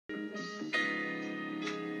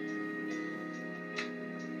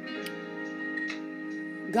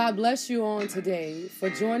God bless you on today for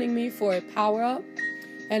joining me for a power up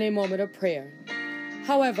and a moment of prayer.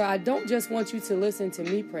 However, I don't just want you to listen to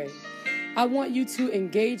me pray. I want you to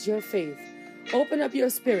engage your faith. Open up your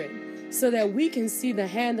spirit so that we can see the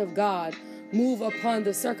hand of God move upon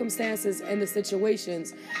the circumstances and the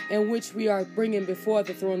situations in which we are bringing before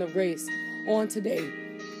the throne of grace on today.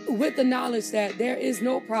 With the knowledge that there is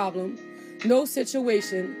no problem, no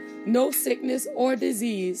situation, no sickness or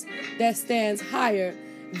disease that stands higher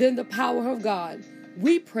than the power of God,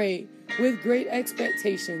 we pray with great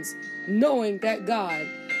expectations, knowing that God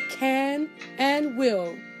can and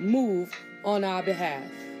will move on our behalf.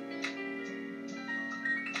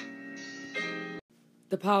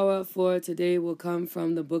 The power for today will come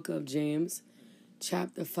from the book of James,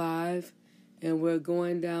 chapter 5, and we're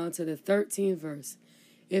going down to the 13th verse.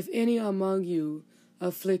 If any among you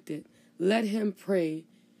afflicted, let him pray.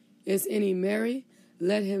 Is any merry?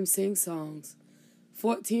 Let him sing songs.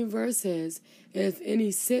 14th verse says, if any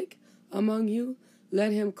sick among you,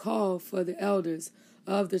 let him call for the elders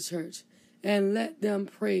of the church, and let them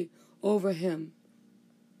pray over him,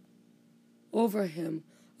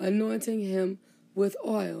 anointing him with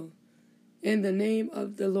oil in the name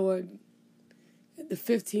of the Lord. The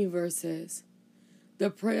 15th verse says, the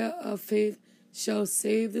prayer of faith shall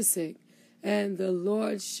save the sick, and the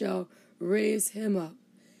Lord shall raise him up.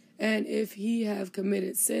 And if he have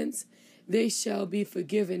committed sins, they shall be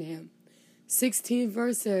forgiven him. 16th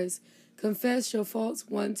verse says, confess your faults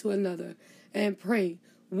one to another, and pray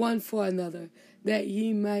one for another, that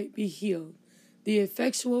ye might be healed. The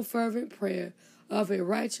effectual fervent prayer of a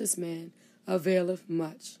righteous man availeth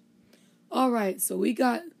much. All right, so we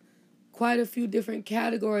got quite a few different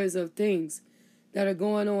categories of things that are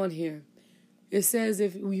going on here. It says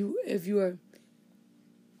if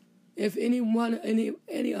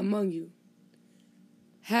any among you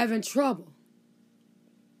having trouble,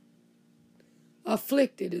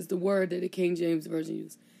 afflicted is the word that the King James Version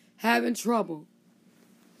used. Having trouble,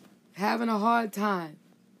 having a hard time,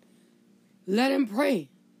 let him pray,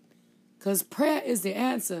 because prayer is the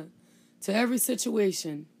answer to every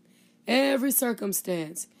situation, every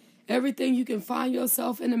circumstance, everything you can find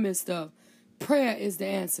yourself in the midst of. Prayer is the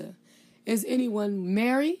answer. Is anyone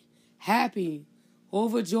merry, happy,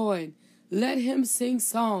 overjoyed? Let him sing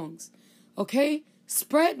songs. Okay?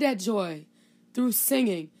 Spread that joy through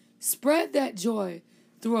singing. Spread that joy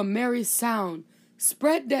through a merry sound.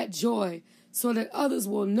 Spread that joy so that others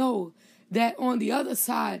will know that on the other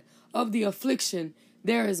side of the affliction,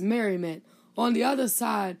 there is merriment. On the other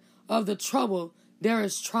side of the trouble, there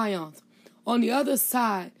is triumph. On the other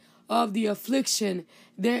side of the affliction,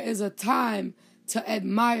 there is a time to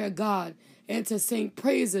admire God and to sing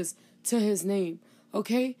praises to his name.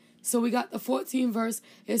 Okay? So we got the 14th verse.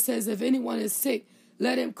 It says, if anyone is sick,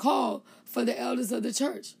 let him call for the elders of the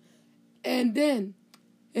church. And then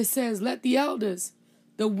it says, let the elders,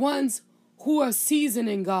 the ones who are seasoned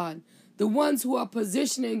in God, the ones who are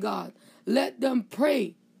positioned in God, let them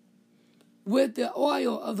pray with the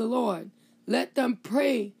oil of the Lord. Let them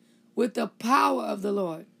pray with the power of the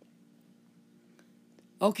Lord.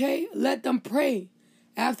 Okay? Let them pray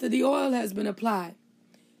after the oil has been applied,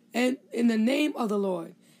 and in the name of the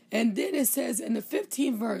Lord. And then it says in the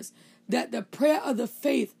 15th verse that the prayer of the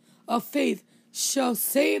faith shall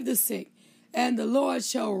save the sick, and the Lord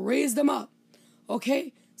shall raise them up.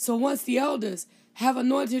 Okay? So once the elders have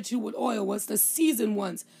anointed you with oil, once the seasoned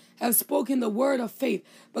ones have spoken the word of faith,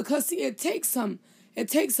 because see, it takes some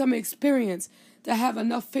experience to have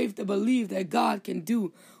enough faith to believe that God can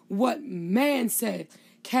do what man said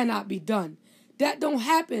cannot be done. That don't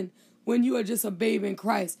happen when you are just a babe in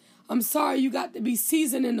Christ. I'm sorry, you got to be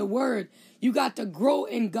seasoned in the word. You got to grow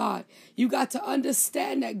in God. You got to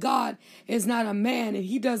understand that God is not a man, and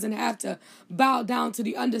he doesn't have to bow down to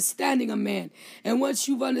the understanding of man. And once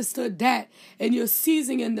you've understood that, and you're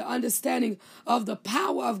seasoned in the understanding of the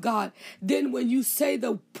power of God, then when you say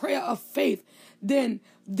the prayer of faith, then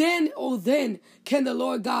can the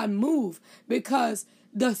Lord God move, because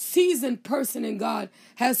the seasoned person in God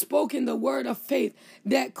has spoken the word of faith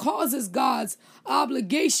that causes God's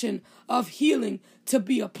obligation of healing to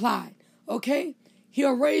be applied. Okay?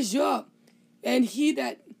 He'll raise you up, and he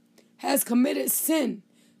that has committed sin,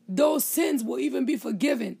 those sins will even be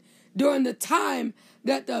forgiven during the time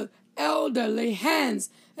that the elder lay hands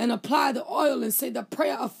and apply the oil and say the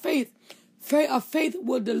prayer of faith prayer of faith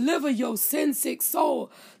will deliver your sin-sick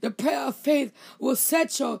soul. The prayer of faith will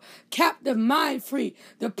set your captive mind free.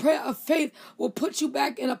 The prayer of faith will put you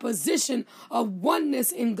back in a position of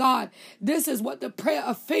oneness in God. This is what the prayer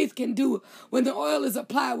of faith can do. When the oil is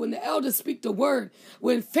applied, when the elders speak the word,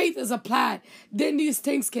 when faith is applied, then these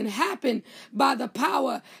things can happen by the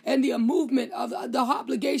power and the movement of the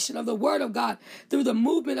obligation of the word of God through the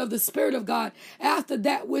movement of the Spirit of God after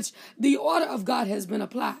that which the order of God has been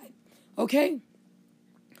applied. Okay?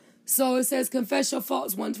 So it says, confess your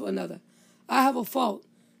faults one to another. I have a fault.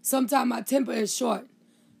 Sometimes my temper is short.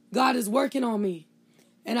 God is working on me.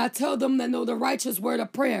 And I tell them that know the righteous word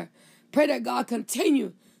of prayer. Pray that God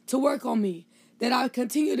continue to work on me. That I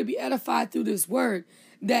continue to be edified through this word.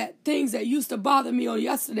 That things that used to bother me on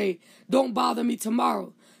yesterday don't bother me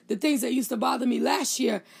tomorrow. The things that used to bother me last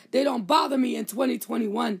year, they don't bother me in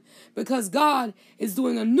 2021. Because God is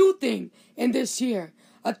doing a new thing in this year.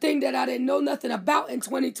 A thing that I didn't know nothing about in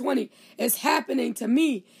 2020 is happening to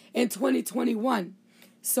me in 2021.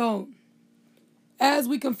 So, as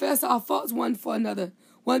we confess our faults one to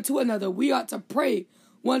another, we ought to pray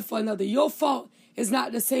one for another. Your fault is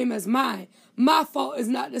not the same as mine. My fault is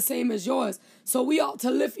not the same as yours. So we ought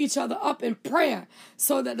to lift each other up in prayer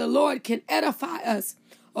so that the Lord can edify us,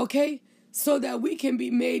 okay? So that we can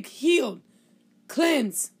be made healed,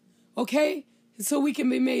 cleansed, okay? So we can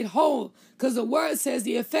be made whole. Because the word says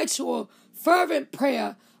the effectual, fervent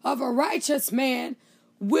prayer of a righteous man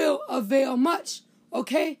will avail much.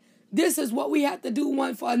 Okay? This is what we have to do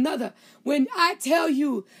one for another. When I tell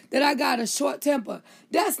you that I got a short temper,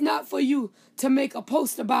 that's not for you to make a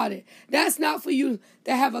post about it. That's not for you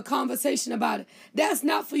to have a conversation about it. That's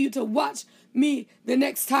not for you to watch me the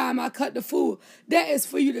next time I cut the food. That is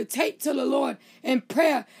for you to take to the Lord in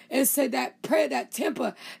prayer and say that prayer, that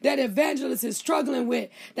temper that evangelist is struggling with,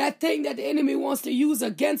 that thing that the enemy wants to use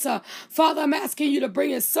against her. Father, I'm asking you to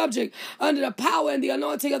bring it subject under the power and the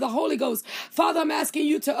anointing of the Holy Ghost. Father, I'm asking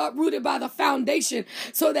you to uproot it by the foundation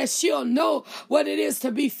so that she'll know what it is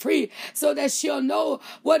to be free, so that she'll know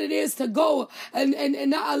what it is to go and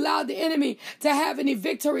not allow the enemy to have any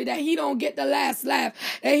victory, that he don't get the last laugh,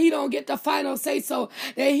 that he don't get the final say so,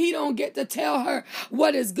 that he don't get to tell her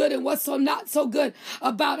what is good and what's so not so good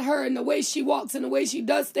about her and the way she walks and the way she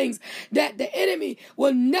does things, that the enemy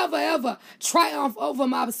will never ever triumph over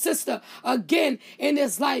my sister again in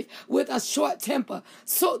this life with a short temper,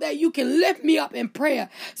 so that you can lift me up in prayer,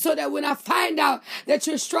 so that when I find out that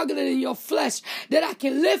you're struggling in your flesh, that I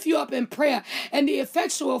can lift you up in prayer, and the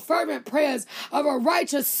effectual fervent prayers of a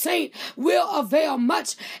righteous saint will avail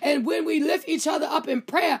much. And when we lift each other up in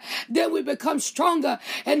prayer, then we become stronger,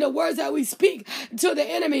 and the words that we speak to the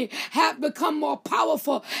enemy have become more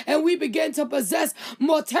powerful, and we begin to possess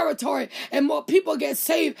more territory, and more people get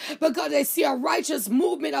saved because they see a righteous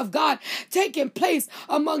movement of God taking place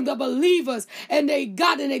among the believers, and they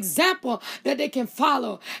got an example that they can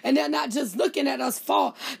follow, and they're not just looking at us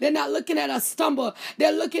fall, they're not looking at us stumble,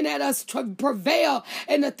 they're looking at us prevail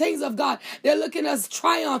in the things of God, they're looking at us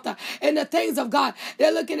triumph in the things of God,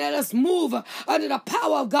 they're looking at us move under the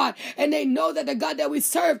power of God, and they know that the God that we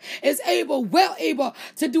serve is able, well able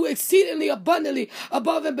to do exceedingly abundantly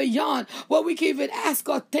above and beyond what we can even ask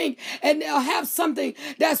or think, and they'll have something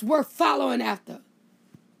that's worth following after.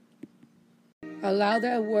 Allow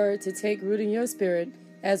that word to take root in your spirit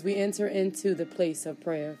as we enter into the place of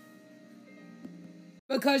prayer.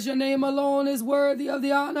 Because your name alone is worthy of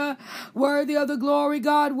the honor, worthy of the glory,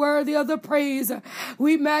 God, worthy of the praise.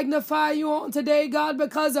 We magnify you on today, God,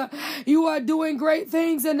 because you are doing great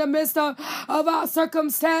things in the midst of our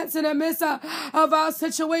circumstance, in the midst of our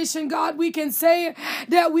situation, God. We can say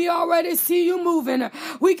that we already see you moving.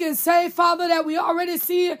 We can say, Father, that we already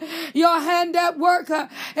see your hand at work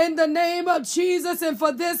in the name of Jesus. And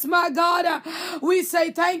for this, my God, we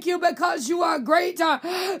say thank you because you are great.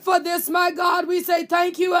 For this, my God, we say thank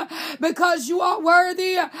you because you are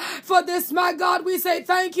worthy. For this, my God, we say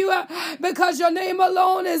thank you because your name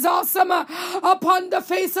alone is awesome upon the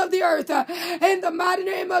face of the earth. In the mighty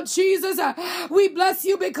name of Jesus, we bless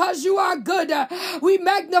you because you are good. We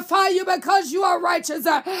magnify you because you are righteous.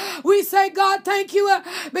 We say, God, thank you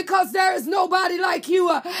because there is nobody like you.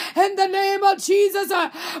 In the name of Jesus,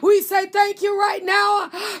 we say thank you right now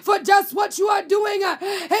for just what you are doing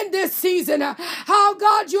in this season. How,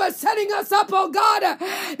 God, you are setting us up, oh God,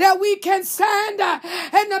 that we can stand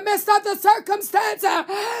in the midst of the circumstance,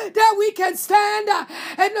 that we can stand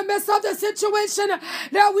in the midst of the situation,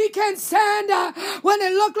 that we can stand when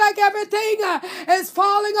it looked like everything is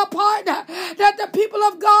falling apart, that the people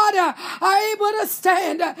of God are able to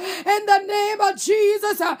stand. In the name of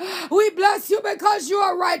Jesus, we bless you because you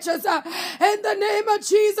are righteous. In the name of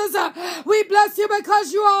Jesus, we bless you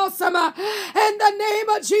because you are awesome. In the name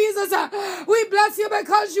of Jesus, we bless you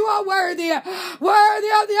because you are worthy.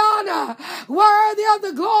 Worthy of the honor, worthy of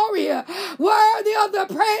the glory, worthy of the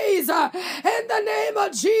praise. In the name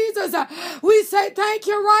of Jesus, we say thank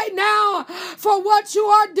you right now for what you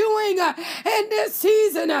are doing in this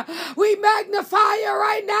season. We magnify you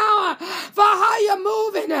right now for how you're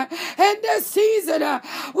moving in this season.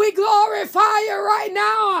 We glorify you right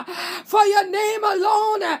now for your name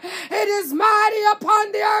alone. It is mighty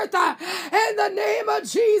upon the earth. In the name of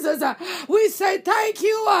Jesus, we say thank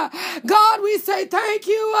you. God, we say thank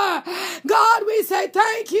you. God, we say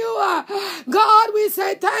thank you. God, we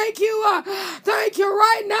say thank you. Thank you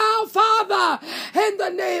right now, Father, in the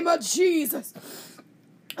name of Jesus.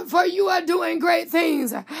 For you are doing great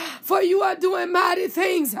things. For you are doing mighty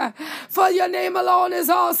things. For your name alone is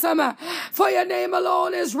awesome. For your name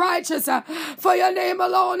alone is righteous. For your name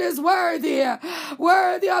alone is worthy.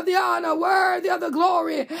 Worthy of the honor. Worthy of the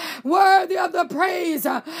glory. Worthy of the praise.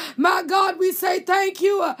 My God, we say thank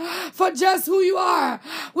you for just who you are.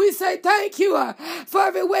 We say thank you for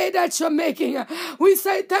every way that you're making. We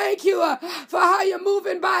say thank you for how you're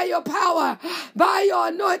moving by your power, by your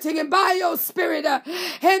anointing, and by your spirit.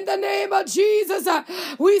 In the name of Jesus,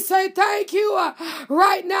 we say thank you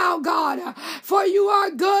right now, God, for you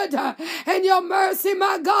are good, and your mercy,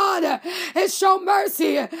 my God, is your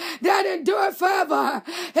mercy that endure forever.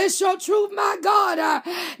 It's your truth, my God,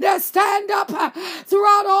 that stand up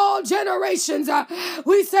throughout all generations.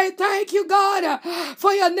 We say thank you, God,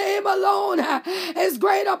 for your name alone is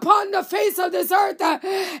great upon the face of this earth.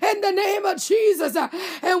 In the name of Jesus,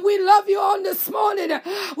 and we love you on this morning.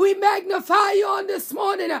 We magnify you on this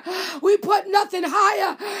morning. We put nothing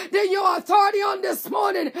higher than your authority on this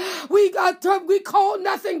morning. We call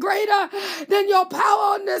nothing greater than your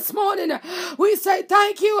power on this morning. We say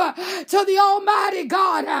thank you to the Almighty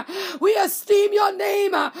God. We esteem your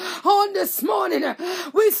name on this morning.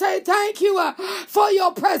 We say thank you for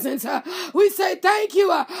your presence. We say thank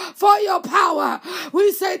you for your power.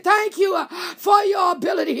 We say thank you for your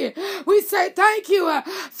ability. We say thank you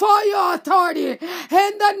for your authority.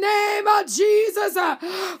 In the name of Jesus,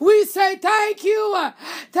 we say thank you.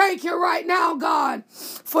 Thank you right now, God,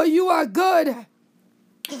 for you are good.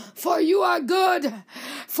 For you are good.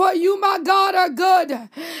 For you, my God, are good.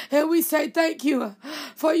 And we say thank you.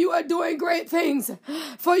 For you are doing great things.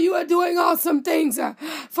 For you are doing awesome things.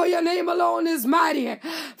 For your name alone is mighty.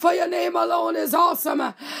 For your name alone is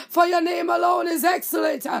awesome. For your name alone is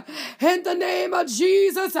excellent. In the name of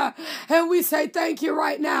Jesus. And we say thank you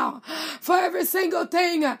right now for every single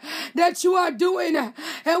thing that you are doing.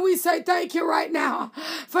 And we say thank you right now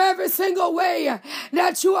for every single way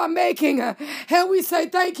that you are making. And we say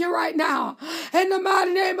thank you right now in the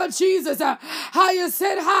mighty name of Jesus. How you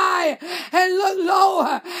sit high and look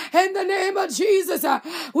low. In the name of Jesus,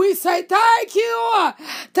 we say thank you.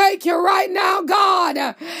 Thank you right now,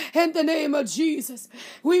 God. In the name of Jesus,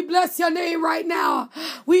 we bless your name right now.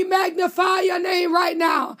 We magnify your name right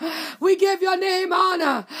now. We give your name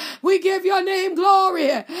honor. We give your name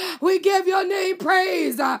glory. We give your name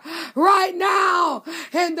praise right now.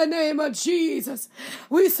 In the name of Jesus,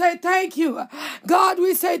 we say thank you. God,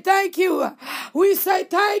 we say thank you. We say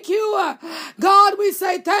thank you. God, we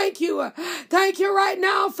say thank you. Thank you right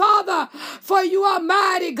now, Father, for you are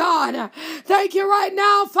mighty, God. Thank you right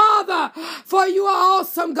now, Father, for you are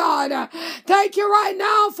awesome, God. Thank you right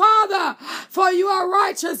now, Father, for you are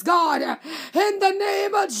righteous, God. In the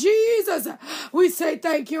name of Jesus, we say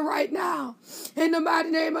thank you right now. In the mighty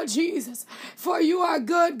name of Jesus, for you are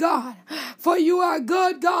good, God. For you are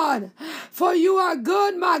good, God. For you are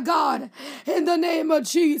good, my God. In the name of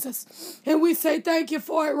Jesus. And we say thank you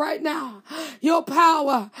for it right now. Your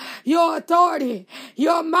power, your authority,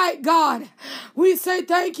 your might, God. We say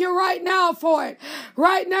thank you right now for it.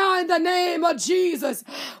 Right now in the name of Jesus.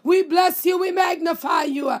 We bless you. We magnify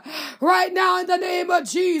you. Right now in the name of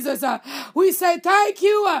Jesus. We say thank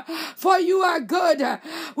you for you are good.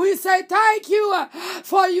 We say thank you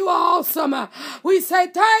for you are awesome. We say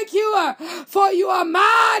thank you for you are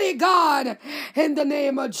mighty, God. In the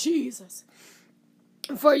name of Jesus.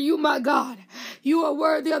 For you, my God, you are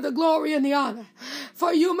worthy of the glory and the honor.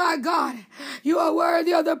 For you, my God, you are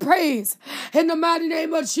worthy of the praise in the mighty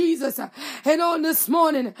name of Jesus. And on this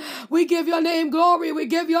morning, we give your name glory. We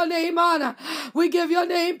give your name honor. We give your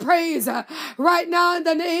name praise right now in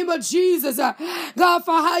the name of Jesus. God,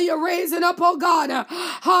 for how you're raising up, oh God,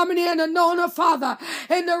 Harmony and Anona, Father,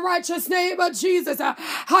 in the righteous name of Jesus.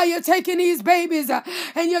 How you're taking these babies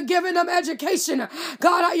and you're giving them education.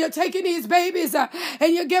 God, how you're taking these babies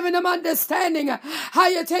and you're giving them understanding. How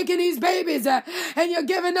you're taking these babies and you're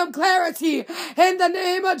giving them clarity in the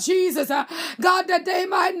name of Jesus. God, that they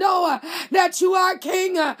might know that you are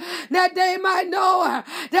King, that they might know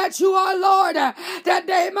that you are Lord, that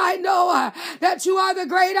they might know that you are the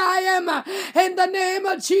great I am. In the name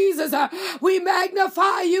of Jesus, we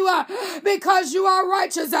magnify you because you are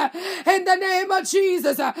righteous. In the name of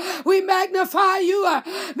Jesus, we magnify you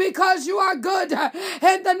because you are good.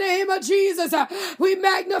 In the name of Jesus, we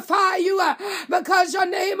magnify you because your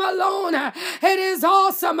name alone, it is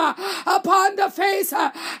awesome upon the face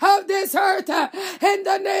of this earth. In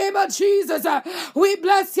the name of Jesus, we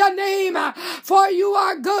bless your name for you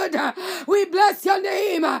are good. We bless your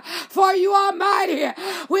name for you are mighty.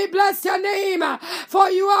 We bless your name for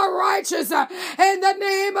you are righteous. In the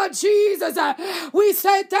name of Jesus, we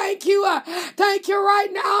say thank you. Thank you right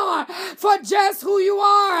now for just who you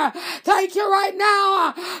are. Thank you right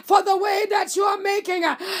now for the way that you are making.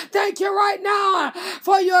 Thank you right now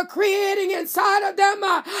for your creating inside of them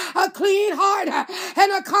a clean heart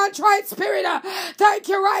and a contrite spirit. Thank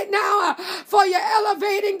you right now for your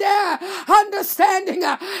elevating their understanding.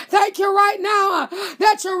 Thank you right now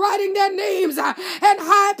that you're writing their names in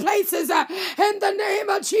high places in the name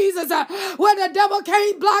of Jesus, where the devil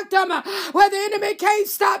can't block them, where the enemy can't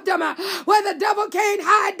stop them, where the devil can't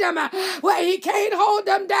hide them, where he can't hold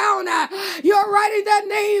them down. You're writing their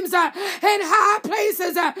names in high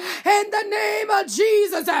places in the name of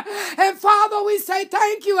Jesus. And Father, we say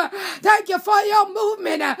thank you. Thank you for your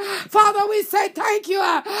movement. Father, we say thank you.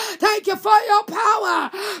 Thank you for your power.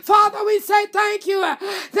 Father, we say thank you.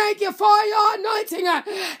 Thank you for your anointing.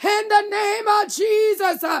 In the name of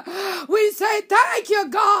Jesus, we say thank you,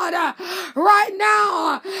 God, right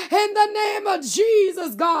now. In the name of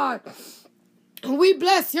Jesus, God. We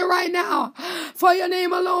bless you right now, for your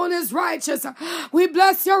name alone is righteous. We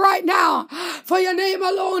bless you right now, for your name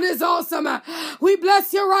alone is awesome. We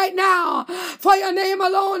bless you right now, for your name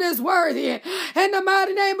alone is worthy. In the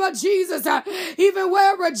mighty name of Jesus, even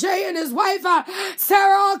where Jay and his wife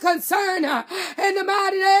Sarah are concerned, in the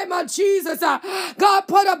mighty name of Jesus, God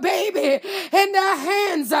put a baby in their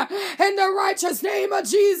hands, in the righteous name of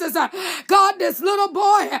Jesus. God, this little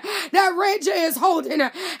boy that Ray J is holding,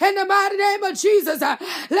 in the mighty name of Jesus,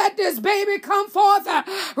 let this baby come forth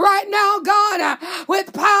right now, God,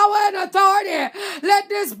 with power and authority. Let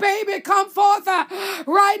this baby come forth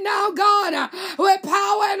right now, God, with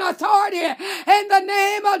power and authority in the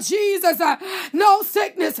name of Jesus. No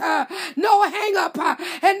sickness, no hang up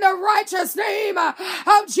in the righteous name of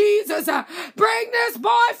Jesus. Bring this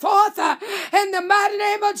boy forth in the mighty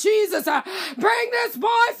name of Jesus. Bring this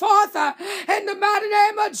boy forth in the mighty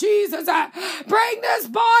name of Jesus. Bring this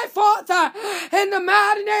boy forth in the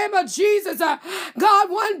mighty name of Jesus.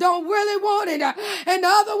 God, one don't really want it, and the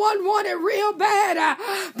other one want it real bad.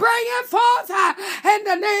 Bring it forth in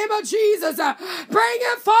the name of Jesus. Bring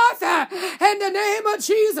it forth in the name of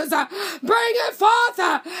Jesus. Bring it forth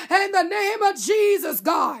in the name of Jesus,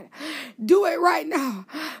 God. Do it right now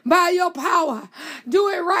by your power. Do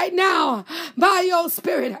it right now by your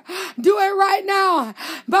spirit. Do it right now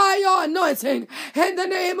by your anointing in the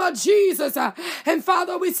name of Jesus. And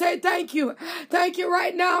Father, we say thank you. Thank you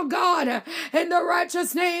right now, God, in the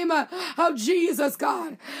righteous name of Jesus,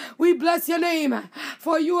 God. We bless your name,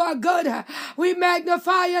 for you are good. We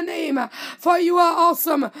magnify your name, for you are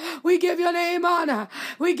awesome. We give your name honor.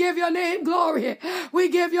 We give your name glory. We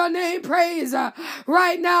give your name praise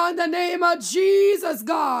right now in the name of Jesus,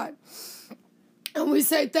 God. And we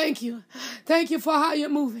say thank you. Thank you for how you're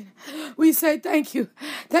moving. We say thank you.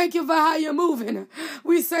 Thank you for how you're moving.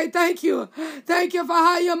 We say thank you. Thank you for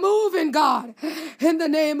how you're moving, God. In the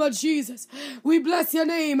name of Jesus, we bless your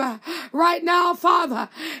name right now, Father.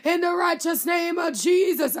 In the righteous name of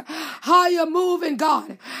Jesus, how you're moving,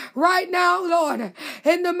 God. Right now, Lord.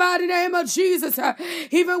 In the mighty name of Jesus,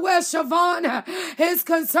 even where Siobhan is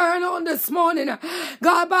concerned on this morning,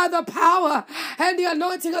 God, by the power and the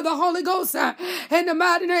anointing of the Holy Ghost, in the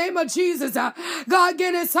mighty name of Jesus. God,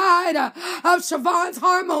 get inside of Siobhan's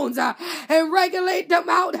hormones and regulate them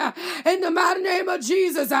out in the mighty name of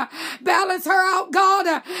Jesus. Balance her out,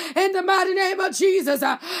 God, in the mighty name of Jesus.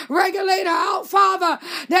 Regulate her out, Father,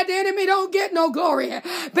 that the enemy don't get no glory.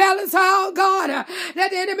 Balance her out, God,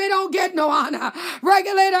 that the enemy don't get no honor.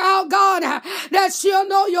 Regulate her out, God, that she'll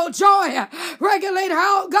know your joy. Regulate her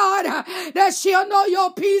out, God, that she'll know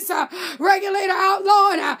your peace. Regulate her out,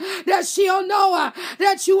 Lord, that she'll know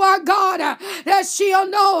that you are God, that she'll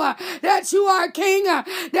know that you are King,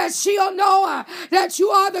 that she'll know that you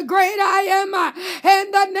are the great I am,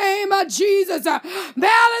 in the name of Jesus.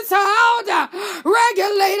 Balance her out,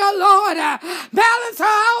 regulate her, Lord. Balance her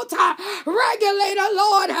out, regulate her,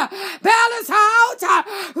 Lord. Balance her out,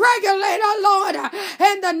 regulate her, Lord,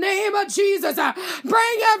 in the name of Jesus.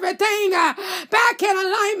 Bring everything back in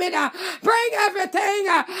alignment. Bring everything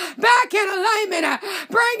back in alignment.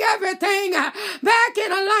 Bring everything back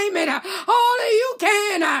in alignment. Only you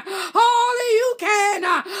can. Only you can.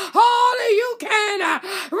 Only you can.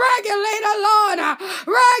 Regulate her, Lord.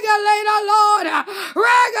 Regulate her, Lord.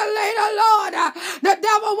 Regulate her, Lord. The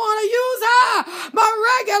devil want to use her, but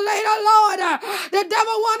regulate her, Lord. The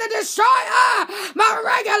devil want to destroy her, but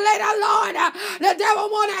regulate her, Lord. The devil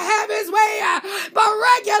want to have his way, but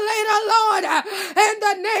regulate her, Lord. In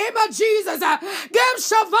the name of Jesus, give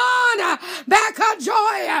Siobhan back her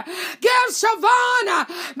joy. Give Siobhan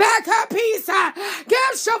back her peace.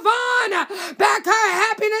 Give Siobhan back her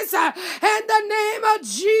happiness. In the name of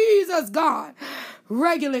Jesus, God.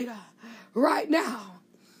 Regulate her right now.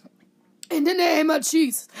 In the name of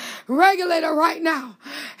Jesus. Regulate her right now.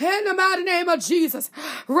 In the mighty name of Jesus.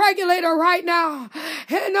 Regulate her right now.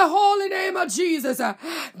 In the holy name of Jesus.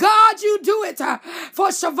 God, you do it for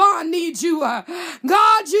Siobhan needs you.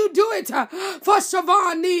 God, you do it for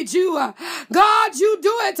Siobhan needs you. God, you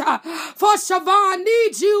do it for Siobhan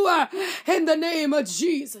needs you. In the name of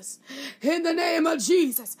Jesus. In the name of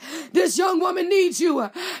Jesus. This young woman needs you.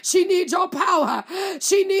 She needs your power.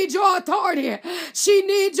 She needs your authority. She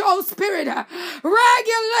needs your spirit. Regulate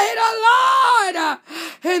her, Lord,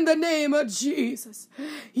 in the name of Jesus.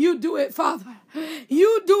 You do it, Father.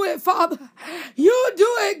 You do it, Father. You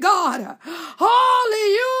do it, God.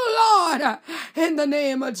 Only you, Lord, in the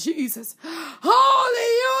name of Jesus. Only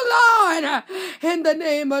you, Lord, in the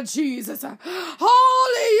name of Jesus. Only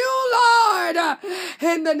you, Lord,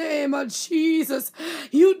 in the name of Jesus.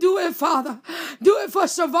 You do it, Father. Do it for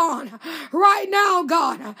Siobhan right now,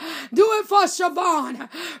 God. Do it for Siobhan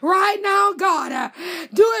right now, God.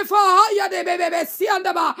 Do it for Haya de Bebe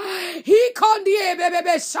Siandaba. He condie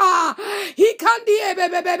Bebe Sha. He condie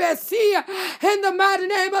Bebe See in the mighty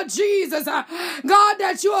name of Jesus. God,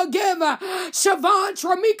 that you will give Siobhan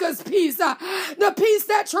Tramika's peace. The peace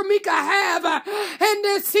that Tramika have in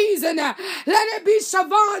this season. Let it be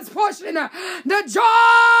Siobhan's portion. The joy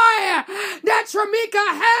that Tramika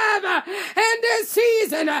have in this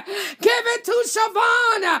season. Give it to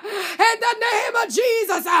Siobhan in the name of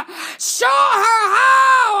Jesus. Show her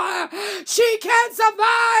how she can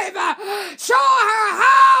survive. Show her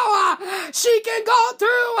how she can go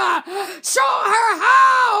through. Show her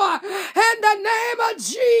how in the name of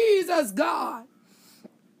Jesus, God.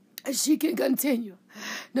 She can continue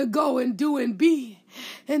to go and do and be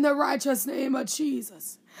in the righteous name of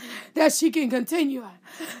Jesus. That she can continue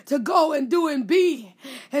to go and do and be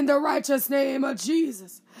in the righteous name of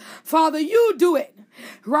Jesus. Father, you do it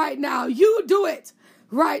right now. You do it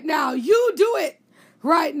right now. You do it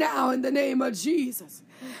right now in the name of Jesus.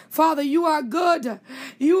 Father, you are good.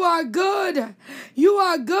 You are good. You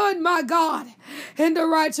are good, my God. In the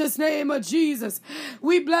righteous name of Jesus,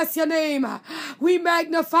 we bless your name. We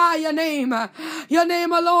magnify your name. Your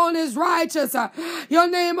name alone is righteous. Your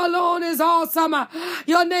name alone is awesome.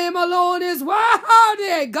 Your name alone is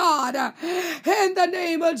worthy, God. In the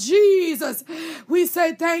name of Jesus, we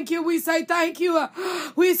say thank you. We say thank you.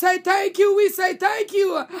 We say thank you. We say thank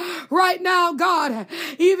you. Right now, God,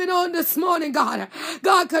 even on this morning, God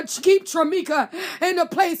could keep Tramika in a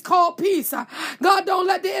place called peace. God, don't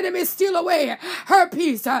let the enemy steal away her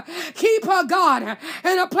peace. Keep her, God,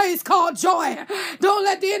 in a place called joy. Don't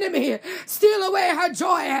let the enemy steal away her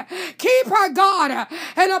joy. Keep her, God,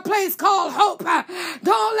 in a place called hope.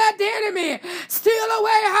 Don't let the enemy steal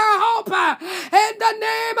away her hope. In the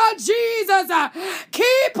name of Jesus,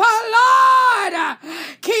 keep her, Lord.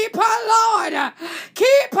 Keep her, Lord.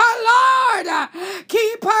 Keep her, Lord.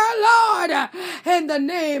 Keep her, Lord. In the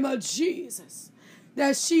name of Jesus,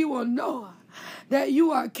 that she will know that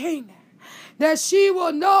you are King. That she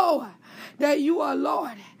will know that you are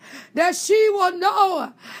Lord. That she will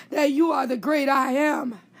know that you are the great I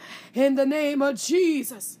am. In the name of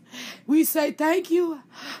Jesus. We say thank you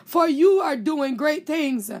for you are doing great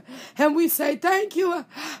things. And we say thank you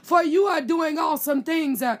for you are doing awesome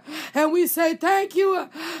things. And we say thank you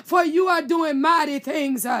for you are doing mighty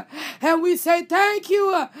things. And we say thank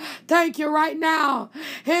you right now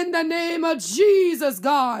in the name of Jesus,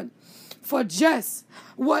 God, for just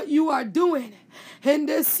what you are doing in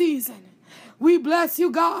this season. We bless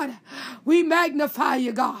you, God. We magnify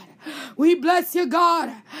you, God. We bless you,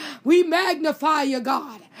 God. We magnify you,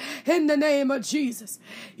 God, in the name of Jesus.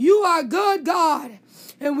 You are good, God,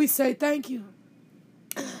 and we say thank you.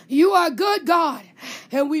 You are good, God,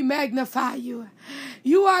 and we magnify you.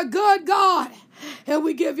 You are good, God, and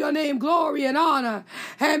we give your name glory and honor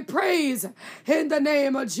and praise in the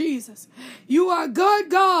name of Jesus. You are good,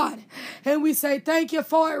 God, and we say thank you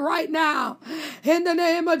for it right now in the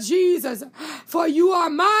name of Jesus. For you are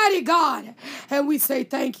mighty, God, and we say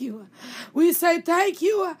thank you. We say thank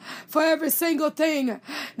you for every single thing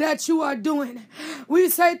that you are doing. We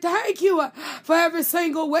say thank you for every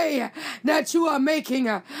single way that you are making.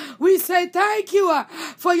 We say thank you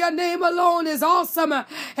for your name alone is awesome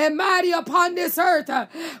and mighty upon this earth.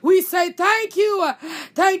 We say thank you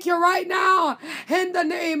right now in the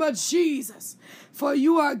name of Jesus. For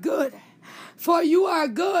you are good. For you are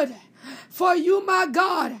good. For you, my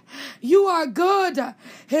God, you are good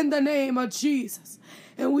in the name of Jesus.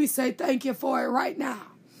 And we say thank you for it right now.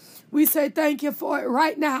 We say thank you for it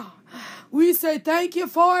right now. We say thank you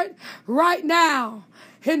for it right now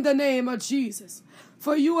in the name of Jesus.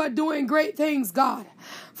 For you are doing great things, God.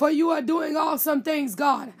 For you are doing awesome things,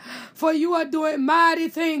 God. For you are doing mighty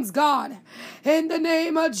things, God. In the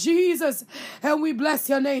name of Jesus. And we bless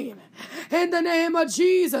your name. In the name of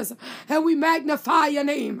Jesus. And we magnify your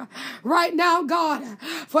name. Right now, God,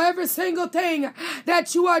 for every single thing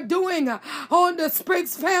that you are doing on the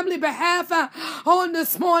Spriggs family behalf on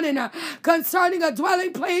this morning concerning a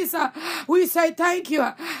dwelling place, we say thank you.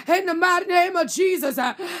 In the mighty name of Jesus.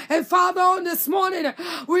 And Father, on this morning,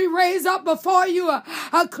 we raise up before you a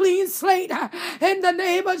clean slate in the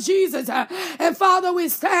name of Jesus. And Father, we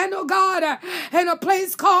stand, oh God, in a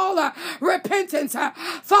place called repentance.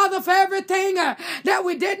 Father, for everything that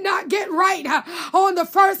we did not get right on the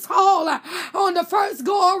first haul, on the first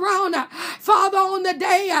go around. Father, on the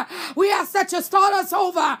day we ask that you start us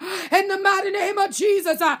over in the mighty name of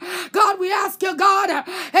Jesus. God, we ask you, God,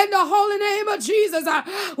 in the holy name of Jesus,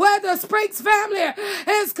 where the Spriggs family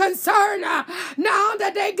is concerned, now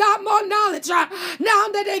that they got more knowledge, now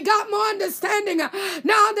that they got more understanding, now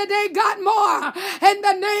that they got more, in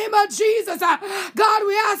the name of Jesus, God,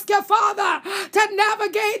 we ask you, Father, to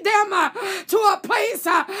navigate them to a place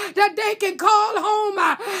that they can call home,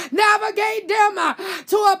 navigate them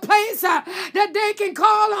to a place that they can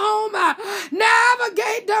call home,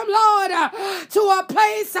 navigate them, Lord, to a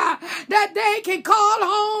place that they can call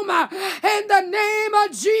home, in the name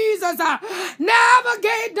of Jesus.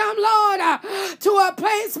 Navigate them, Lord, to a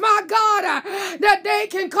place, my God, that they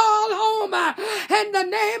can call home, in the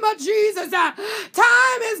name of Jesus.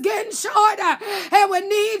 Time is getting short, and we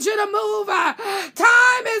need you to move.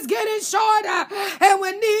 Time is getting short, and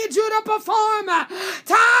we need you to perform.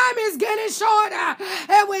 Time is getting short,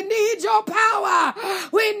 and we need your power.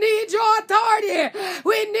 We need your authority.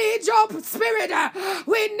 We need your spirit.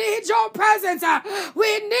 We need your presence.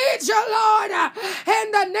 We need you, Lord,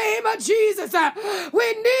 in the name of Jesus. We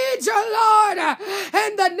need you, Lord,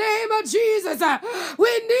 in the name of Jesus.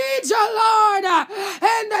 We need you, Lord,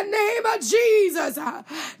 in the name of Jesus,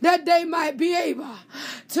 that they might be able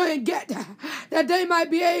to get, that they might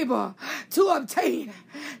be able to obtain,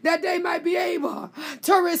 that they might be able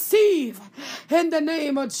to receive in the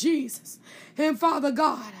name of Jesus. And Father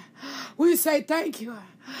God, we say thank you.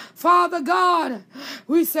 Father God,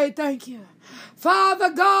 we say thank you.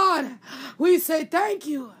 Father God, we say thank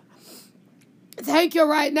you. Thank you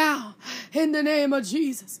right now in the name of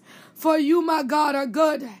Jesus. For you, my God, are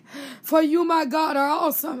good. For you, my God, are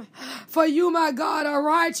awesome. For you, my God, are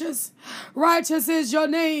righteous. Righteous is your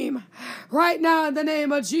name. Right now in the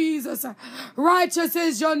name of Jesus. Righteous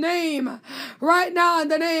is your name. Right now in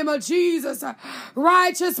the name of Jesus.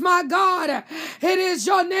 Righteous, my God, it is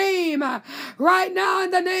your name. Right now in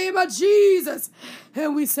the name of Jesus.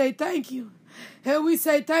 And we say thank you. And we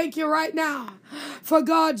say thank you right now. For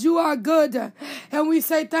God, you are good. And we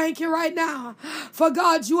say thank you right now. For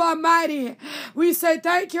God, you are mighty. We say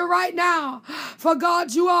thank you right now. For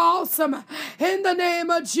God, you are awesome. in the name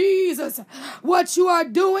of Jesus. What you are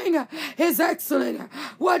doing is excellent.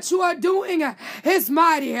 What you are doing is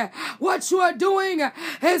mighty. What you are doing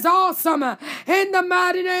is awesome in the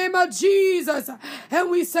mighty name of Jesus. And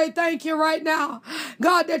we say thank you right now,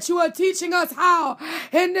 God, that you are teaching us how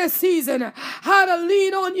in this season, how to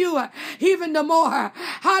lean on you even the more,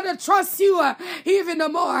 how to trust you even the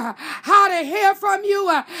more, how to hear from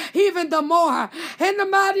you even the more in the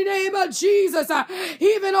mighty name of Jesus.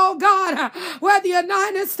 Even, oh God, where the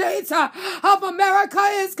United States of America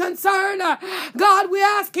is concerned, God, we're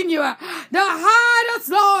asking you to hide us,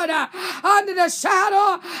 Lord, under the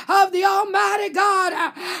shadow of the Almighty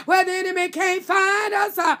God, where the enemy can't find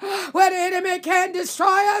us, where the enemy can't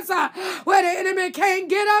destroy us, where the enemy can't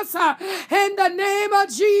get us, in the name of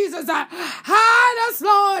Jesus. Hide us,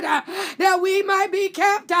 Lord, that we might be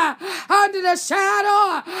kept under the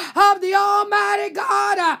shadow of the Almighty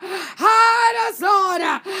God. Hide us, Lord,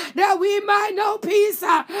 that we might know peace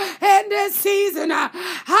in this season.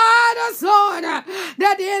 Hide us, Lord,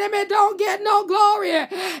 that the enemy don't get no glory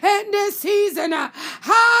in this season.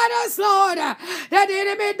 Hide us, Lord, that the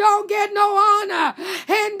enemy don't get no honor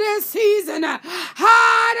in this season.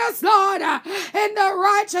 Hide us, Lord, in the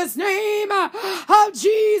righteous name of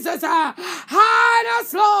Jesus. Hide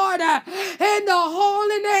us, Lord, in the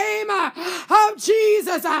holy name of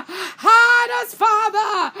Jesus. Hide us,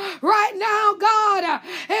 Father, right now, God,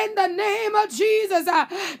 in the name of Jesus,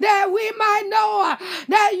 that we might know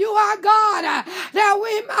that you are God, that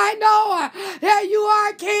we might know that you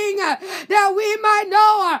are King, that we might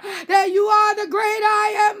know that you are the great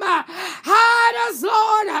I am. Hide us,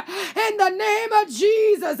 Lord, in the name of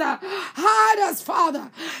Jesus. Hide us, Father,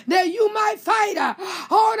 that you might fight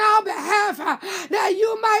on our behalf, that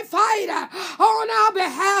you might fight on our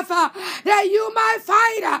behalf, that you might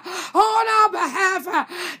fight on our behalf,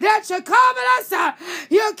 that you're covering us,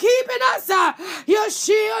 you're keeping us, you're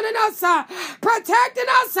shielding us, protecting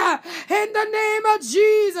us in the name of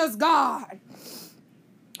Jesus, God.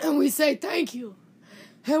 And we say thank you.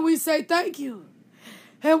 And we say thank you.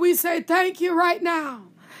 And we say thank you right now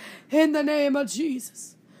in the name of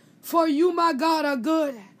Jesus. For you, my God, are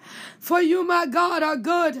good. For you, my God, are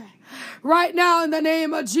good. Right now in the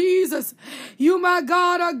name of Jesus. You, my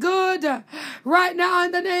God, are good. Right now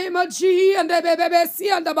in the name of Jesus. In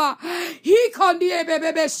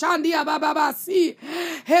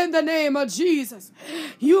the name of Jesus.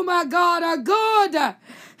 You, my God, are good.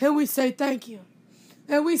 And we say thank you.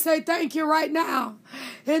 And we say thank you right now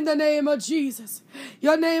in the name of Jesus.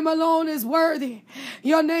 Your name alone is worthy.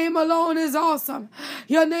 Your name alone is awesome.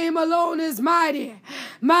 Your name alone is mighty.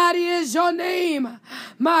 Mighty is your name.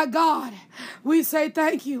 My God, we say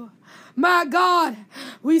thank you. My God,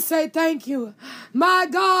 we say thank you. My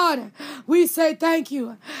God, we say thank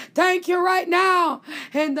you. Thank you right now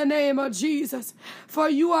in the name of Jesus. For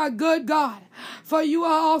you are good God. For you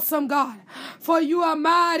are awesome God. For you are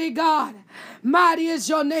mighty God. Mighty is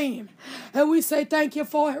your name. And we say thank you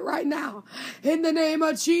for it right now. In the name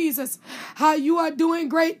of Jesus. How you are doing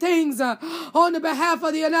great things on the behalf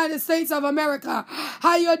of the United States of America.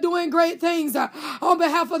 How you're doing great things on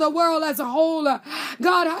behalf of the world as a whole.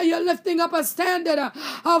 God, how you're lifting up a standard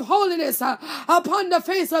of holiness upon the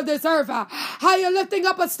face of this earth. How you're lifting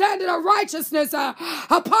up a standard of righteousness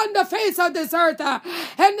upon the face of this earth.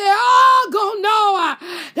 And they're all gonna know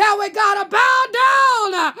that we gotta bow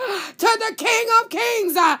down to the King of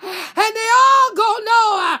Kings. And they all gonna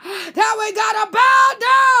know that we gotta bow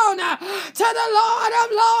down to the Lord of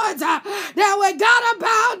Lords. That we gotta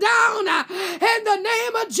bow down in the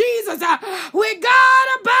name of Jesus. We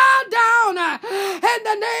gotta bow down in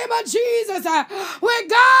the name of Jesus. We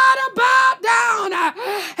gotta bow down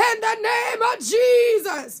in the name of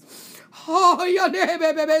Jesus. Oh, your name,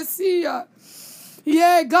 baby.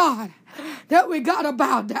 Yeah, God, that we gotta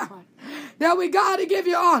bow down. That we got to give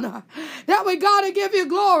you honor. That we got to give you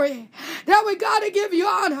glory. That we got to give you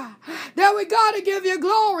honor. That we got to give you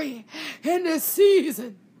glory in this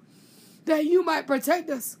season. That you might protect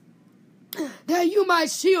us. That you might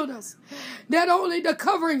shield us. That only the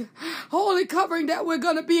covering, holy covering that we're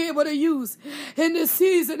going to be able to use in this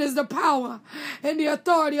season is the power and the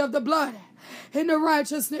authority of the blood. In the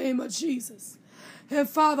righteous name of Jesus. And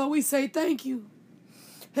Father, we say thank you.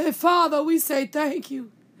 And Father, we say thank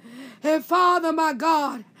you. And Father, my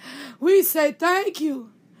God, we say thank you.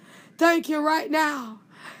 Thank you right now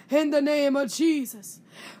in the name of Jesus.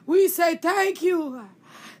 We say thank you.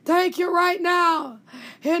 Thank you right now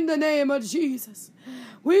in the name of Jesus.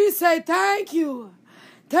 We say thank you.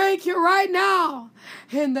 Thank you right now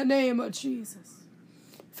in the name of Jesus.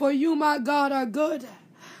 For you, my God, are good.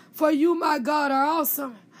 For you, my God, are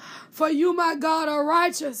awesome. For you, my God, are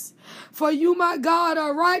righteous. For you, my God,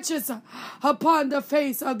 are righteous upon the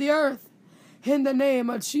face of the earth. In the name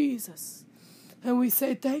of Jesus. And we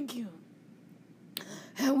say thank you.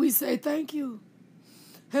 And we say thank you.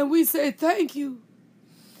 And we say thank you.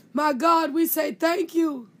 My God, we say thank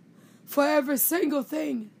you for every single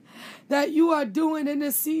thing that you are doing in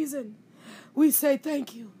this season. We say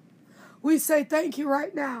thank you. We say thank you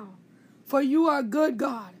right now. For you are good,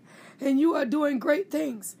 God. And you are doing great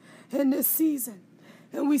things in this season.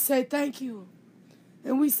 And we say thank you.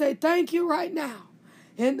 And we say thank you right now.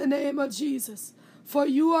 In the name of Jesus. For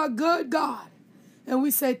you are good, God. And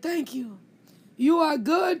we say thank you. You are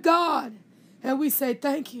good, God. And we say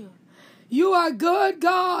thank you. You are good,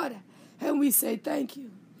 God. And we say thank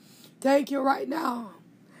you. Thank you right now.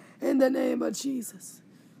 In the name of Jesus.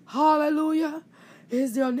 Hallelujah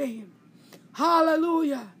is your name.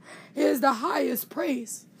 Hallelujah is the highest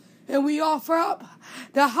praise. And we offer up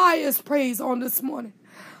the highest praise on this morning.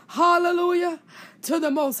 Hallelujah to the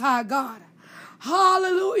Most High God.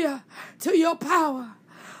 Hallelujah to your power.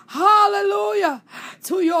 Hallelujah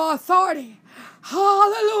to your authority.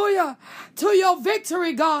 Hallelujah to your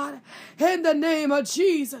victory, God, in the name of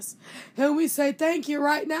Jesus. And we say thank you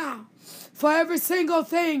right now for every single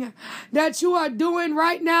thing that you are doing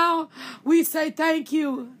right now. We say thank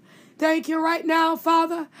you. Thank you right now,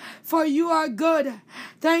 Father, for you are good.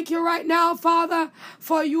 Thank you right now, Father,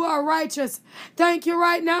 for you are righteous. Thank you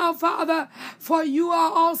right now, Father, for you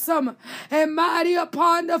are awesome and mighty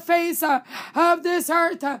upon the face of this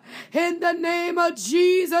earth. In the name of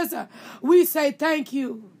Jesus, we say thank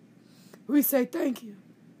you. We say thank you.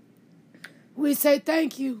 We say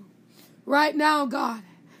thank you right now, God,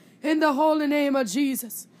 in the holy name of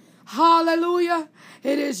Jesus. Hallelujah,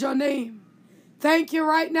 it is your name. Thank you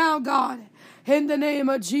right now, God, in the name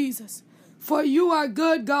of Jesus. For you are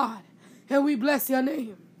good, God, and we bless your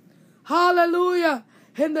name. Hallelujah,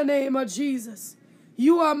 in the name of Jesus.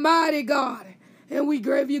 You are mighty, God, and we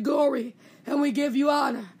give you glory, and we give you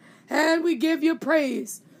honor, and we give you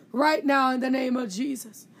praise right now in the name of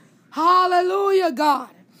Jesus. Hallelujah, God,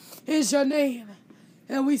 is your name,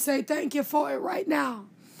 and we say thank you for it right now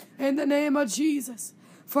in the name of Jesus.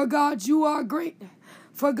 For God, you are great.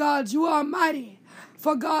 For God, you are mighty.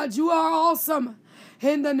 For God, you are awesome.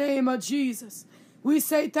 In the name of Jesus, we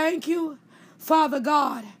say thank you, Father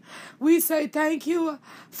God. We say thank you,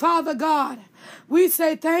 Father God. We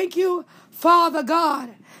say thank you, Father God,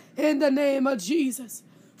 in the name of Jesus.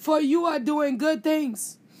 For you are doing good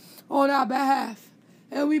things on our behalf.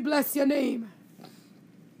 And we bless your name.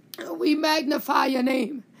 We magnify your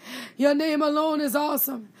name. Your name alone is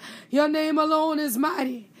awesome. Your name alone is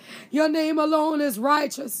mighty. Your name alone is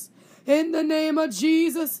righteous. In the name of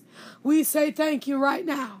Jesus, we say thank you right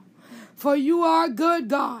now. For you are good,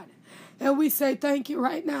 God. And we say thank you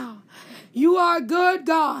right now. You are good,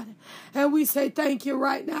 God. And we say thank you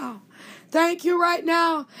right now. Thank you right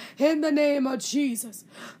now in the name of Jesus.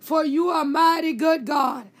 For you are mighty good,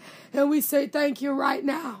 God. And we say thank you right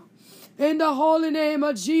now. In the holy name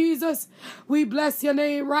of Jesus, we bless your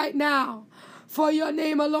name right now. For your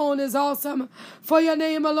name alone is awesome. For your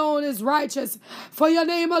name alone is righteous. For your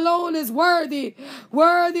name alone is worthy.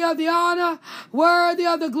 Worthy of the honor. Worthy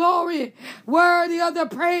of the glory. Worthy of the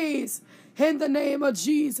praise. In the name of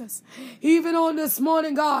Jesus. Even on this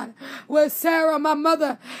morning, God, where Sarah, my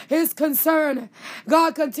mother, is concerned,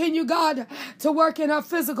 God, continue, God, to work in her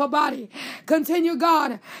physical body. Continue,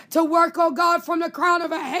 God, to work, oh God, from the crown of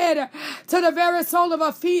her head to the very sole of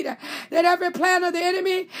her feet, that every plan of the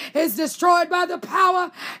enemy is destroyed by the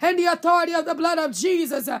power and the authority of the blood of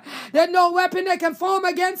Jesus, that no weapon that can form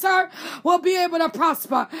against her will be able to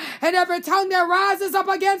prosper, and every tongue that rises up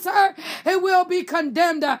against her, it will be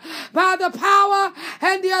condemned by the power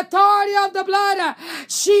and the authority of the blood.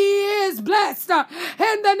 She is blessed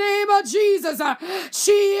in the name of Jesus.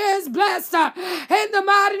 She is blessed in the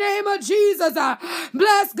mighty name of Jesus.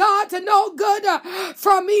 Bless God to know good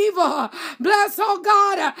from evil. Bless, oh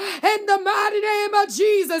God, in the mighty name of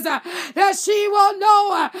Jesus, that she will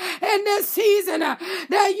know in this season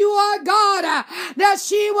that you are God, that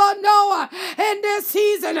she will know in this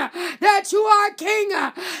season that you are King,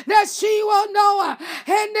 that she will know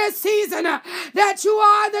in this season that you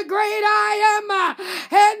are the great I am.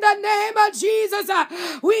 In the name of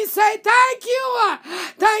Jesus, we say thank you.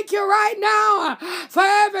 Thank you right now for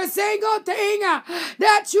every single thing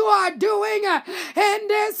that you are doing in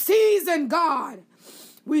this season, God.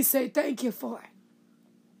 We say thank you for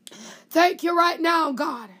it. Thank you right now,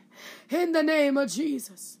 God, in the name of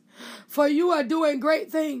Jesus, for you are doing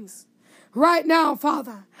great things right now,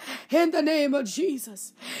 Father, in the name of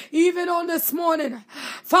Jesus. Even on this morning,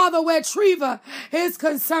 Father, where Treva is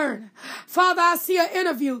concerned, Father, I see an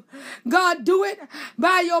interview. God, do it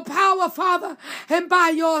by your power, Father, and by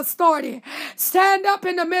your authority. Stand up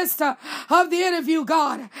in the midst of the interview,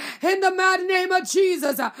 God, in the mighty name of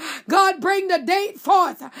Jesus. God, bring the date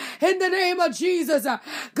forth in the name of Jesus.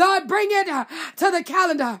 God, bring it to the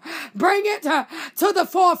calendar. Bring it to the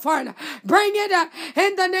forefront. Bring it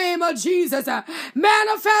in the name of Jesus.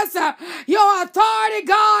 Manifest your authority,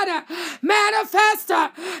 God. Manifest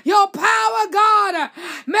your power, God.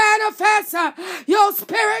 Manifest your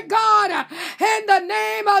spirit, God, in the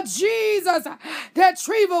name of Jesus. That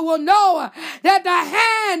Treva will know that the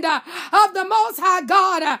hand of the Most High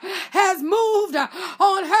God has moved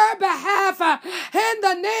on her behalf in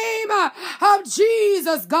the name of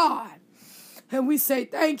Jesus, God. And we say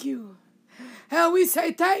thank you. And we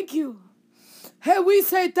say thank you. And we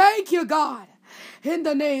say thank you, God, in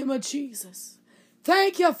the name of Jesus.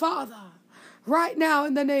 Thank you, Father, right now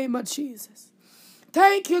in the name of Jesus.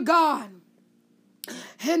 Thank you, God,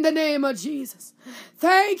 in the name of Jesus.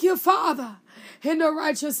 Thank you, Father, in the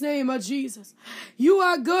righteous name of Jesus. You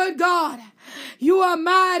are good, God. You are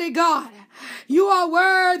mighty, God. You are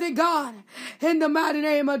worthy, God, in the mighty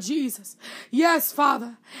name of Jesus. Yes,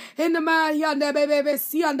 Father, in the mighty,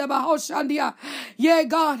 yeah,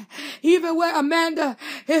 God, even where Amanda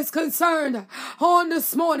is concerned on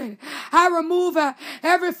this morning, I remove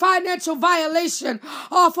every financial violation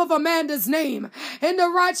off of Amanda's name. In the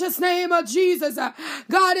righteous name of Jesus,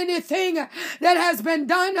 God, anything that has been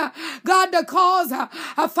done, God, to cause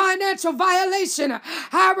a financial violation,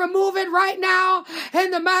 I remove it right now in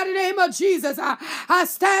the mighty name of Jesus. I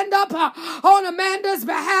stand up on Amanda's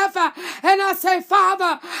behalf and I say,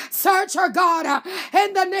 Father, search her, God,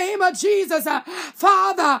 in the name of Jesus.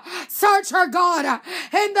 Father, search her, God,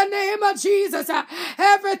 in the name of Jesus.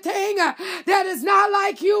 Everything that is not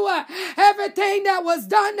like you, everything that was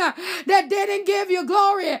done that didn't give you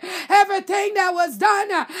glory, everything that was done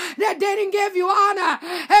that didn't give you honor,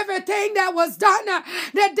 everything that was done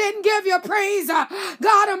that didn't give you praise,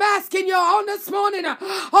 God, I'm asking you on this morning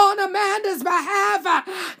on Amanda's behalf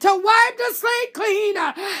to wipe the slate clean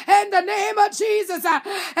in the name of Jesus.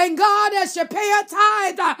 And God, as you pay a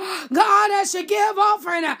tithe, God, as you give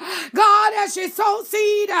offering, God, as you sow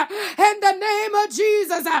seed in the name of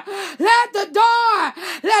Jesus, let the door,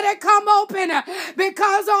 let it come open,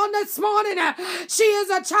 because on this morning she is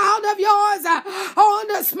a child of yours. On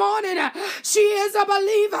this morning she is a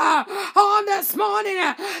believer. On this morning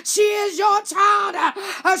she is your child,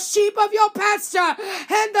 a sheep of your pasture.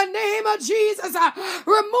 In the name of Jesus,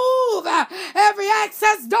 remove every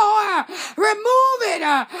access door. Remove it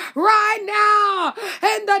right now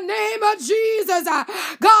in the name of Jesus.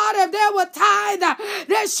 God, if there were tithe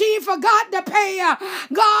that she forgot to pay,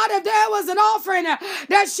 God, if there was an offering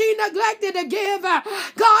that she neglected to give,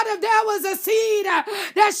 God, if there was a seed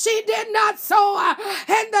that she did not sow,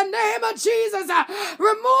 in the name of Jesus,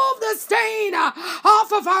 remove the stain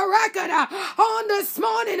off of her record on this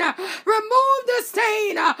morning. Remove the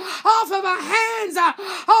stain off of her hands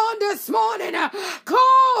on this morning.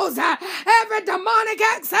 Close every demonic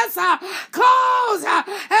access. Close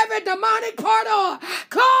every demonic portal.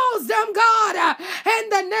 Close them, God, in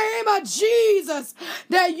the name of Jesus,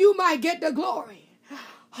 that you might get the glory.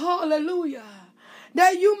 Hallelujah.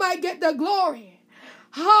 That you might get the glory.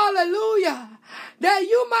 Hallelujah. That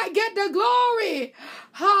you might get the glory.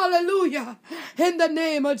 Hallelujah. In the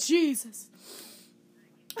name of Jesus.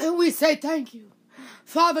 And we say thank you.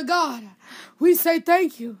 Father God, we say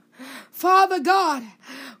thank you. Father God,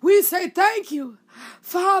 we say thank you.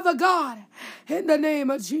 Father God, in the name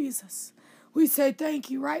of Jesus, we say thank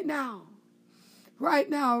you right now. Right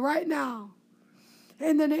now, right now.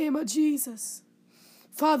 In the name of Jesus.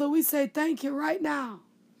 Father, we say thank you right now.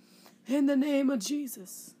 In the name of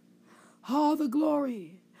Jesus. All the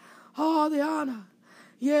glory, all the honor.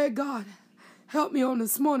 Yeah, God, help me on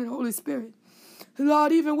this morning, Holy Spirit.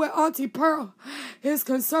 Lord, even where Auntie Pearl is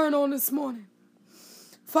concerned on this morning.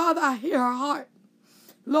 Father, I hear her heart.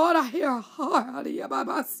 Lord, I hear her heart.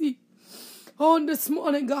 On this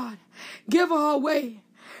morning, God, give her a way,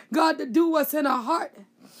 God, to do what's in her heart.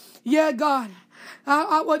 Yeah, God.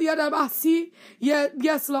 Yeah,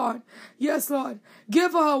 yes, Lord. Yes, Lord.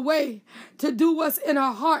 Give her a way to do what's in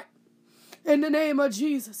her heart. In the name of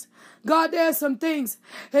Jesus. God, there's some things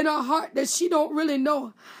in her heart that she don't really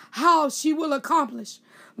know how she will accomplish.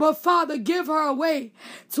 But Father, give her a way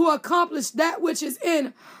to accomplish that which is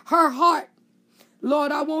in her heart.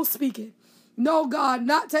 Lord, I won't speak it. No, God,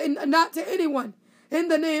 not to anyone. In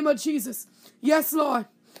the name of Jesus. Yes, Lord.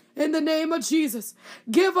 In the name of Jesus,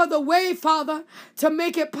 give her the way, Father, to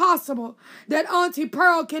make it possible that Auntie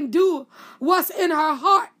Pearl can do what's in her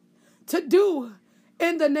heart to do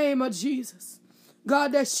in the name of Jesus.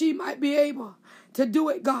 God, that she might be able to do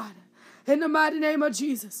it, God. In the mighty name of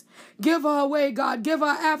Jesus, give her a way, God. Give her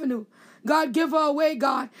an avenue. God, give her a way,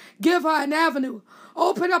 God. Give her an avenue.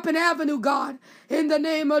 Open up an avenue, God, in the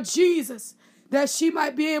name of Jesus, that she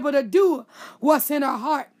might be able to do what's in her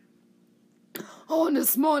heart. On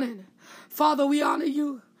this morning, Father, we honor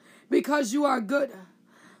you because you are good.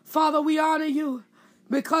 Father, we honor you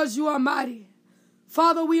because you are mighty.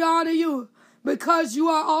 Father, we honor you because you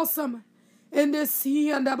are awesome in this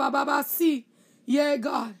sea and the Baba sea. Yeah,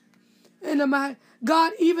 God. In the mighty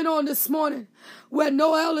God, even on this morning, where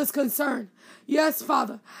Noelle is concerned, yes,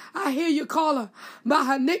 Father, I hear you call her by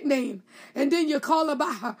her nickname, and then you call her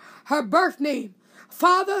by her birth name.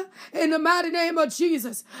 Father, in the mighty name of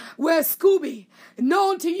Jesus, where Scooby,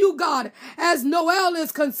 known to you, God, as Noelle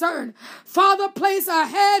is concerned, Father, place a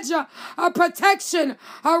hedge of protection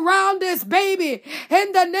around this baby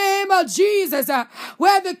in the name of Jesus,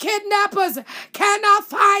 where the kidnappers cannot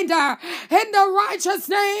find her, in the righteous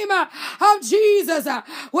name of Jesus,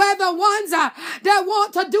 where the ones that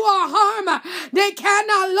want to do her harm, they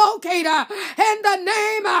cannot locate her, in the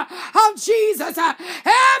name of Jesus.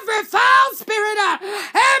 Every foul spirit,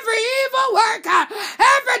 every evil work,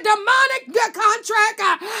 every demonic contract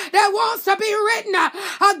that wants to be written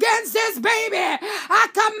against this baby, I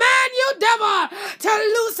command you, devil, to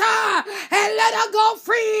loose her and let her go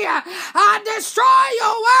free. I destroy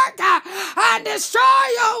your work. I destroy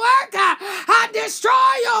your work. I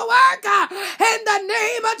destroy your work in the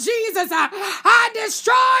name of Jesus. I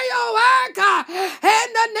destroy your work in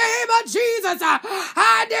the name of Jesus.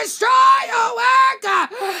 I destroy your work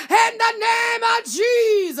in the name of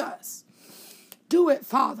Jesus. Do it,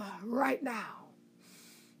 Father, right now.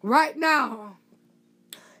 Right now.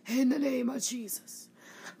 In the name of Jesus.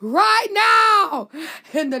 Right now.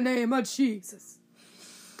 In the name of Jesus.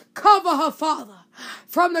 Cover her, Father,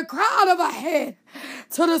 from the crown of her head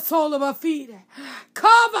to the sole of her feet.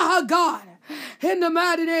 Cover her, God, in the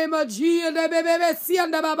mighty name of Jesus. In the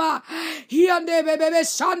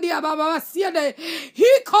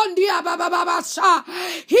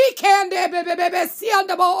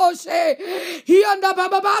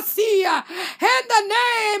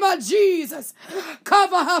name of Jesus,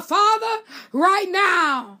 cover her, Father, right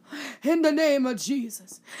now. In the name of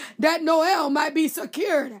Jesus, that Noelle might be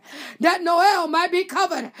secured, that Noelle might be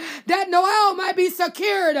covered, that Noelle might be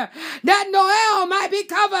secured, that Noelle might be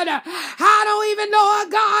covered. I don't even know her,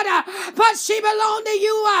 God, but she belongs to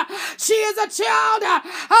you. She is a child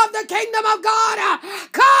of the kingdom of God.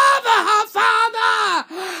 Cover her, Father.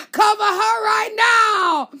 Cover her right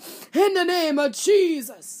now in the name of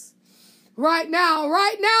Jesus. Right now,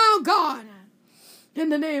 God, in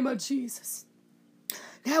the name of Jesus.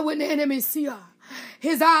 That when the enemy see her,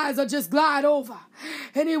 his eyes will just glide over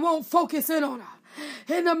and he won't focus in on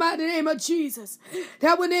her. In the mighty name of Jesus,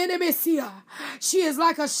 that when the enemy see her, she is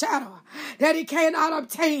like a shadow that he cannot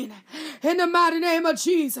obtain. In the mighty name of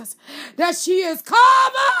Jesus, that she is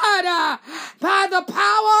covered by the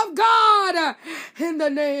power of God. In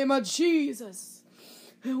the name of Jesus.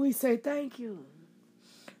 And we say thank you.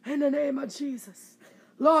 In the name of Jesus.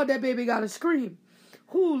 Lord, that baby got to scream.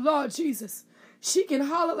 Ooh, Lord Jesus. She can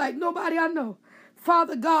holler like nobody I know.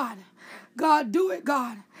 Father God, God, do it,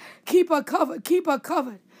 God. Keep her covered, keep her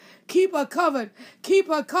covered, keep her covered, keep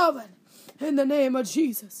her covered. In the name of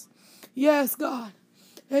Jesus. Yes, God.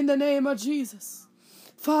 In the name of Jesus.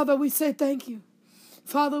 Father, we say thank you.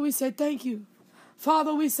 Father, we say thank you.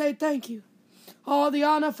 Father, we say thank you. All the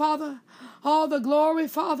honor, Father. All the glory,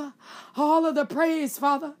 Father. All of the praise,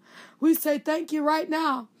 Father. We say thank you right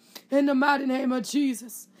now. In the mighty name of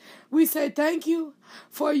Jesus. We say thank you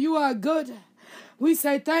for you are good. We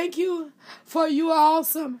say thank you for you are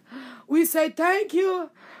awesome. We say thank you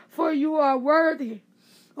for you are worthy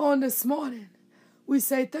on this morning. We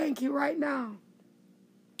say thank you right now.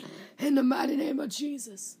 In the mighty name of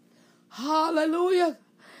Jesus. Hallelujah.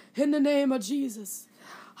 In the name of Jesus.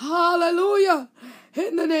 Hallelujah.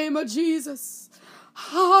 In the name of Jesus.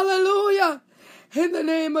 Hallelujah. In the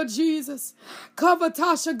name of Jesus. Cover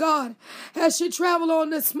Tasha, God, as she traveled on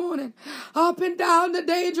this morning up and down the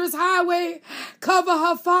dangerous highway. Cover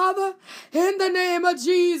her, Father, in the name of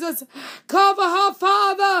Jesus. Cover her,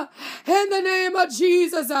 Father, in the name of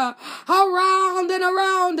Jesus. Around and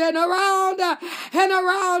around and around and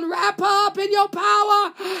around. Wrap her up in your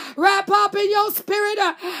power. Wrap up in your spirit.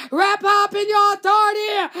 Wrap up in your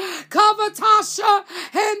authority. Cover Tasha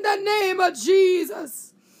in the name of Jesus.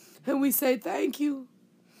 And we say thank you.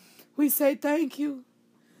 We say thank you.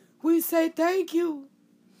 We say thank you.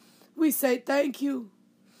 We say thank you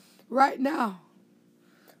right now.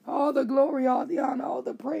 All the glory, all the honor, all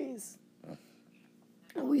the praise.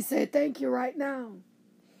 And we say thank you right now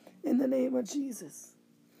in the name of Jesus.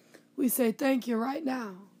 We say thank you right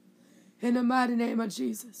now in the mighty name of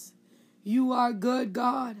Jesus. You are good,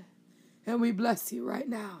 God, and we bless you right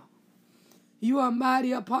now. You are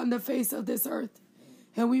mighty upon the face of this earth,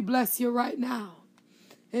 and we bless you right now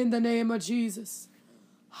in the name of Jesus.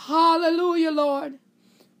 Hallelujah, Lord.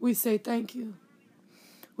 We say thank you.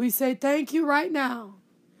 We say thank you right now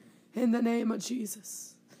in the name of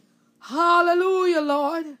Jesus. Hallelujah,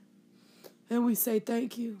 Lord. And we say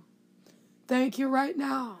thank you. Thank you right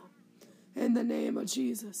now in the name of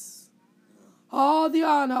Jesus. All the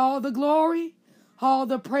honor, all the glory, all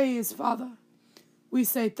the praise, Father. We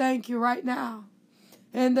say thank you right now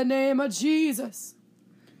in the name of Jesus.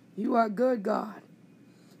 You are good, God.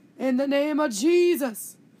 In the name of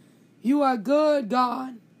Jesus, you are good,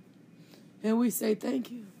 God. And we say thank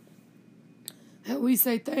you. And we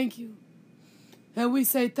say thank you. And we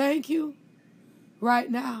say thank you right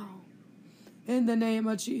now in the name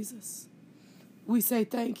of Jesus. We say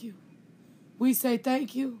thank you. We say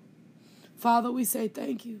thank you. Father, we say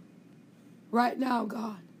thank you right now,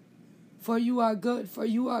 God. For you are good, for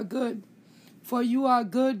you are good, for you are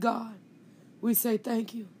good, God. We say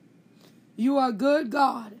thank you. You are good,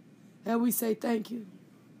 God, and we say thank you.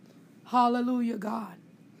 Hallelujah, God.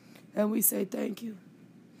 And we say thank you.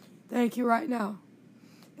 Thank you right now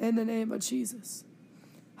in the name of Jesus.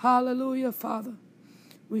 Hallelujah, Father.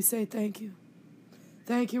 We say thank you.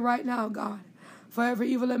 Thank you right now, God, for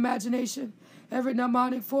every evil imagination, every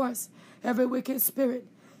demonic force, every wicked spirit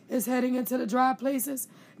is heading into the dry places,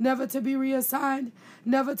 never to be reassigned,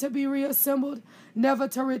 never to be reassembled, never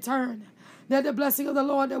to return. That the blessing of the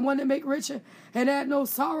Lord, that one to make richer and add no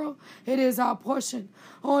sorrow, it is our portion.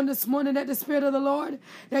 On this morning, that the Spirit of the Lord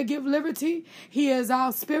that give liberty, He is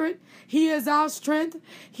our spirit, He is our strength,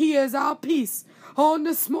 He is our peace. On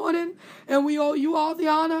this morning, and we owe you all the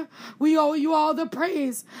honor, we owe you all the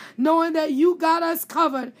praise, knowing that you got us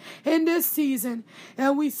covered in this season.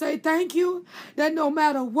 And we say thank you that no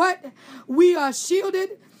matter what, we are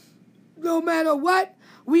shielded, no matter what,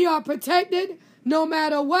 we are protected, no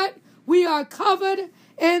matter what, we are covered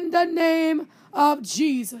in the name of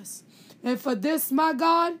Jesus. And for this, my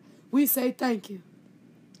God, we say thank you.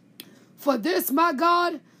 For this, my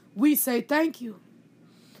God, we say thank you.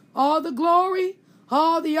 All the glory,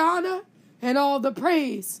 all the honor, and all the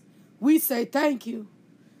praise, we say thank you.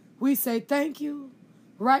 We say thank you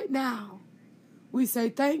right now. We say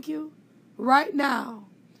thank you right now.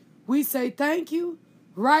 We say thank you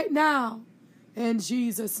right now. In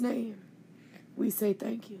Jesus' name, we say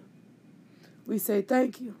thank you. We say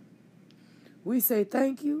thank you. We say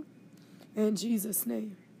thank you in Jesus'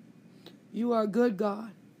 name. You are good,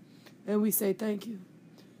 God, and we say thank you.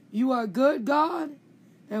 You are good, God,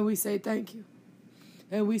 and we say thank you.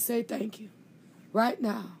 And we say thank you right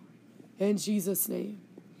now in Jesus' name.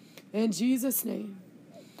 In Jesus' name,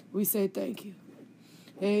 we say thank you.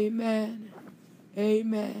 Amen.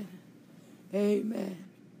 Amen. Amen.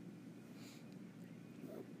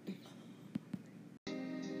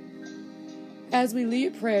 As we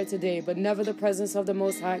lead prayer today, but never the presence of the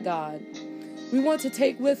Most High God, we want to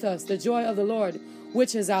take with us the joy of the Lord,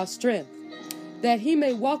 which is our strength, that He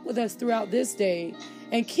may walk with us throughout this day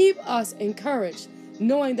and keep us encouraged,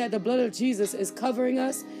 knowing that the blood of Jesus is covering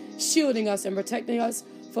us, shielding us, and protecting us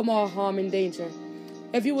from all harm and danger.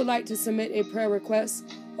 If you would like to submit a prayer request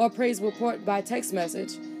or praise report by text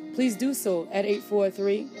message, please do so at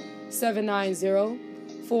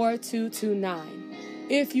 843-790-4229.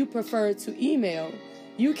 If you prefer to email,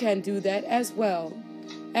 you can do that as well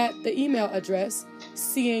at the email address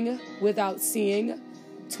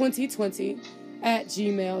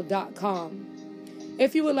seeingwithoutseeing2020@gmail.com.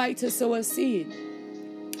 If you would like to sow a seed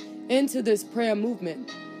into this prayer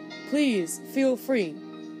movement, please feel free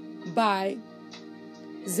by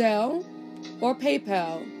Zelle or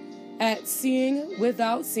PayPal at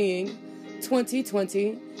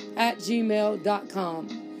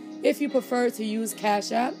seeingwithoutseeing2020@gmail.com. If you prefer to use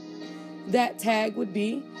Cash App, that tag would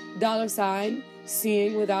be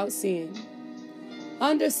 $seeing without seeing.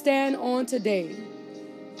 Understand on today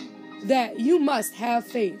that you must have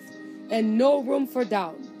faith and no room for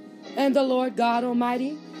doubt. And the Lord God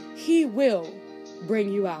Almighty, He will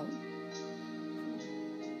bring you out.